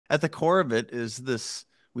at the core of it is this,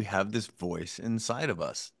 we have this voice inside of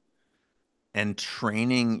us, and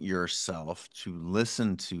training yourself to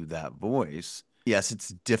listen to that voice. Yes, it's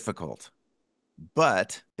difficult,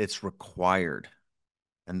 but it's required.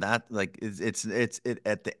 And that like it's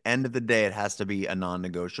at the end of the day, it has to be a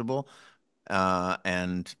non-negotiable.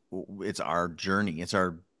 And it's our journey. It's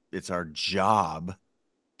our job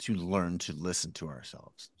to learn to listen to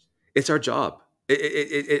ourselves. It's our job.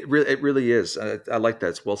 It really is. I like that.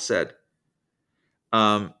 It's well said.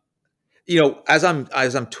 Um, as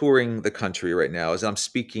I'm touring the country right now, as I'm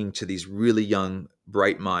speaking to these really young,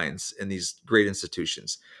 bright minds in these great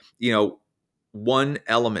institutions, you know, one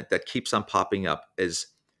element that keeps on popping up is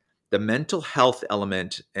the mental health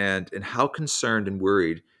element, and how concerned and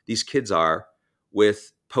worried these kids are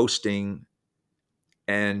with posting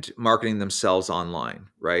and marketing themselves online,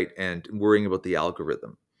 right? And worrying about the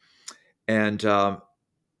algorithm. And I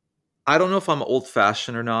don't know if I'm old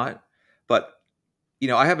fashioned or not, but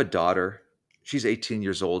I have a daughter. She's 18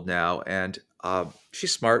 years old now, and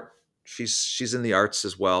she's smart. She's in the arts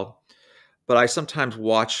as well. But I sometimes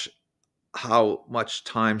watch how much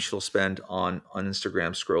time she'll spend on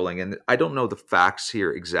Instagram scrolling, and I don't know the facts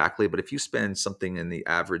here exactly, but if you spend something in the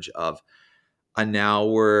average of an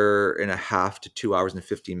hour and a half to 2 hours and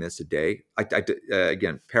 15 minutes a day,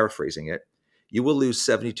 again paraphrasing it, you will lose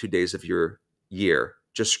 72 days of your year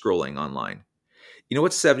just scrolling online. You know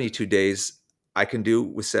what 72 days I can do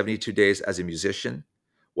with 72 days as a musician?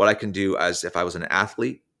 What I can do as if I was an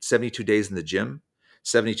athlete, 72 days in the gym,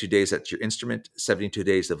 72 days at your instrument, 72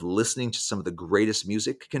 days of listening to some of the greatest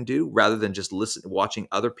music can do rather than just watching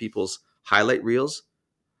other people's highlight reels.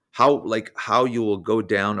 How you will go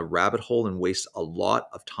down a rabbit hole and waste a lot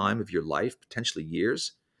of time of your life, potentially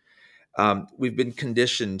years. We've been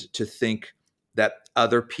conditioned to think that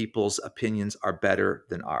other people's opinions are better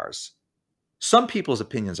than ours. Some people's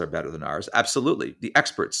opinions are better than ours. Absolutely. The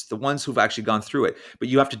experts, the ones who've actually gone through it. But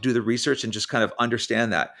you have to do the research and just kind of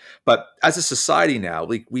understand that. But as a society now,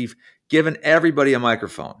 we've given everybody a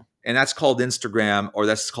microphone, and that's called Instagram, or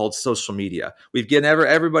that's called social media. We've given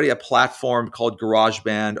everybody a platform called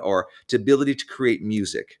GarageBand, or the ability to create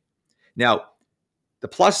music. Now, the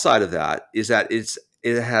plus side of that is that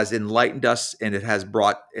it has enlightened us, and it has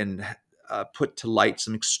brought and put to light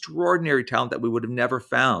some extraordinary talent that we would have never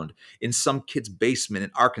found in some kid's basement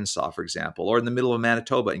in Arkansas, for example, or in the middle of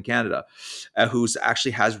Manitoba in Canada, who's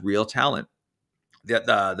actually has real talent.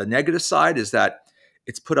 The negative side is that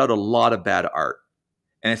it's put out a lot of bad art,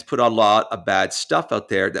 and it's put out a lot of bad stuff out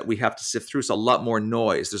there that we have to sift through. It's a lot more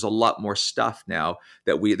noise. There's a lot more stuff now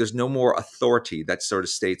there's no more authority that sort of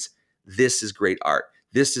states this is great art.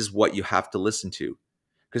 This is what you have to listen to,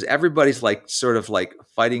 because everybody's like sort of like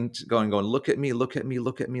fighting, going, look at me, look at me,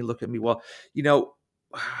 look at me, look at me. Well,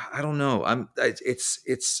 I don't know.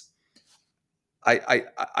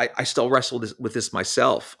 I still wrestle with this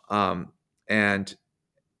myself, and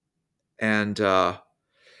and I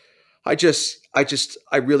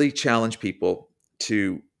really challenge people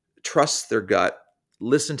to trust their gut,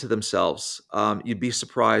 listen to themselves. You'd be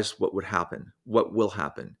surprised what would happen, what will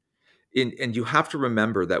happen. And you have to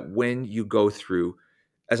remember that when you go through,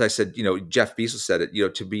 as I said, Jeff Bezos said it,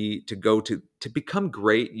 to become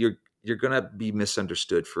great, you're going to be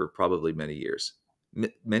misunderstood for probably many years,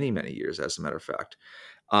 many, many years, as a matter of fact.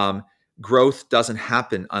 Um, Growth doesn't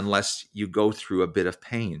happen unless you go through a bit of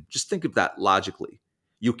pain. Just think of that logically.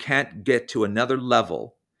 You can't get to another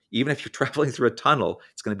level. Even if you're traveling through a tunnel,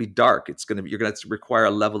 it's going to be dark. You're going to require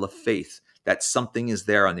a level of faith that something is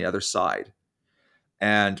there on the other side.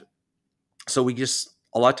 And so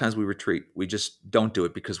a lot of times we retreat. We just don't do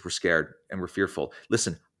it because we're scared and we're fearful.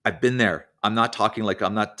 Listen, I've been there. I'm not talking like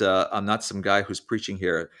I'm not some guy who's preaching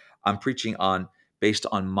here. I'm preaching based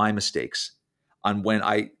on my mistakes, on when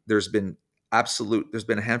there's been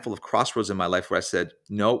a handful of crossroads in my life where I said,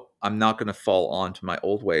 no, I'm not going to fall on to my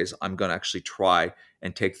old ways. I'm going to actually try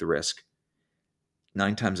and take the risk.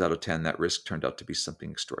 9 times out of 10, that risk turned out to be something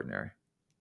extraordinary.